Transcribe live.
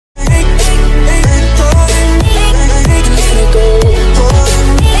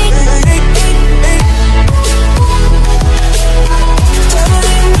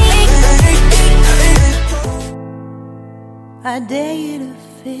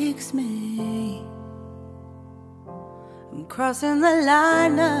fix me. I'm crossing the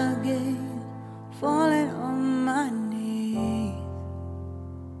line again, falling on my knees.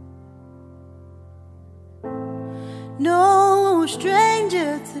 No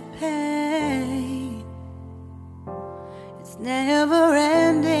stranger to pain, it's never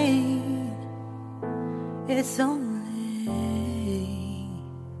ending, it's only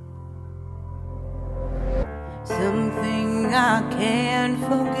something I can't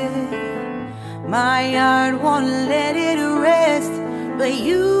forget. My heart won't let it rest, but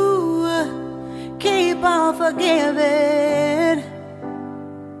you keep on forgiving.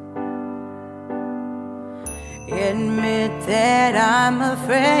 Admit that I'm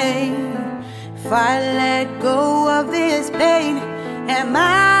afraid if I let go of this pain, am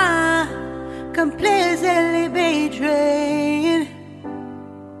I completely betrayed?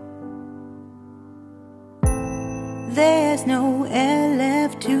 There's no air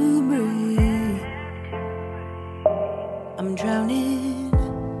left to breathe. I'm drowning,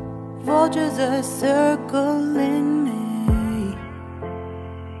 vultures are circling me.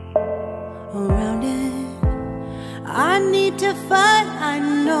 Around it, I need to fight, I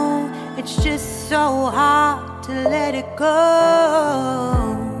know it's just so hard to let it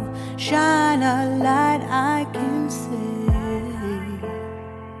go. Shine a light I can see,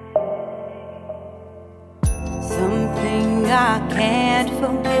 something I can't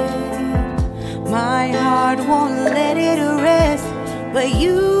forget. My heart won't let it rest, but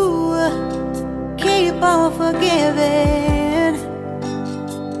you keep on forgiving.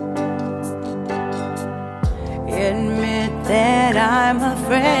 Admit that I'm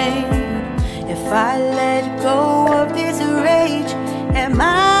afraid if I let go of this rage, am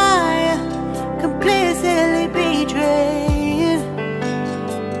I completely betrayed?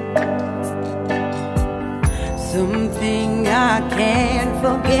 Something I can't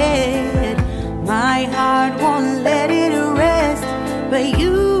forget. My heart won't let it rest, but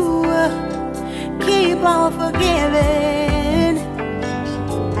you keep on forgiving.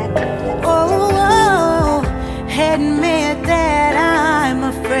 Oh, admit that I'm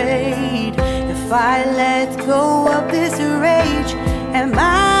afraid if I let go of this rage, am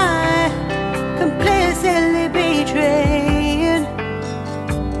I completely betrayed?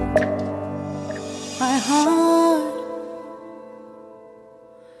 My heart,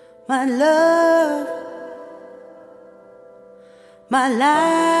 my love, my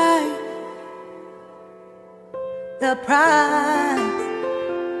life, the price.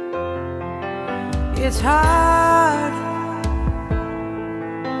 It's hard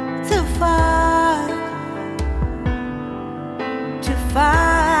to fight,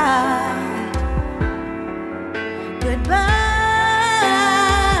 goodbye.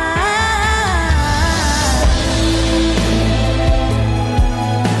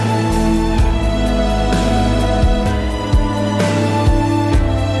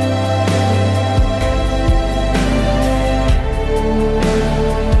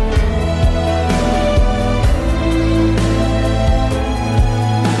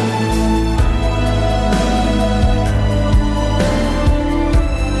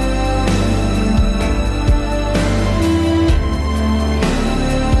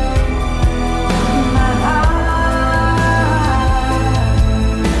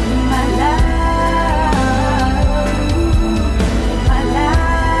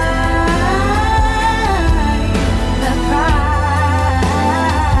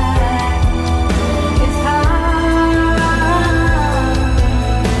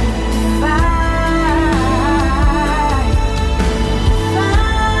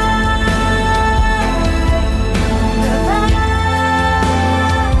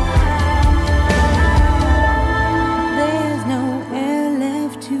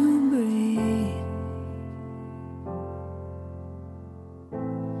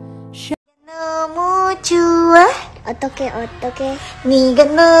 어떡해 네가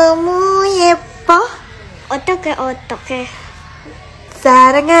너무 예뻐 어떡해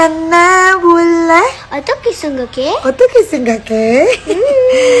사랑하나 몰라 어떻게 생각해?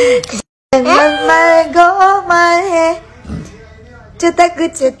 jangan 말고 말해 cetak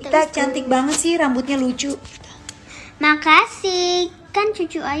Cantik banget sih, rambutnya lucu. makasih kan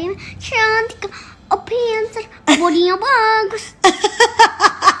cucu ayam cantik, pintar, bodinya bagus.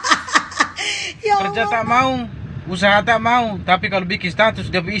 Kerja tak mau, usaha tak mau, tapi kalau bikin status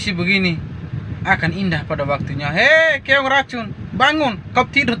dapat isi begini akan indah pada waktunya. Hei, keong racun, bangun, kau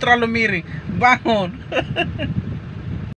tidur terlalu miring, bangun.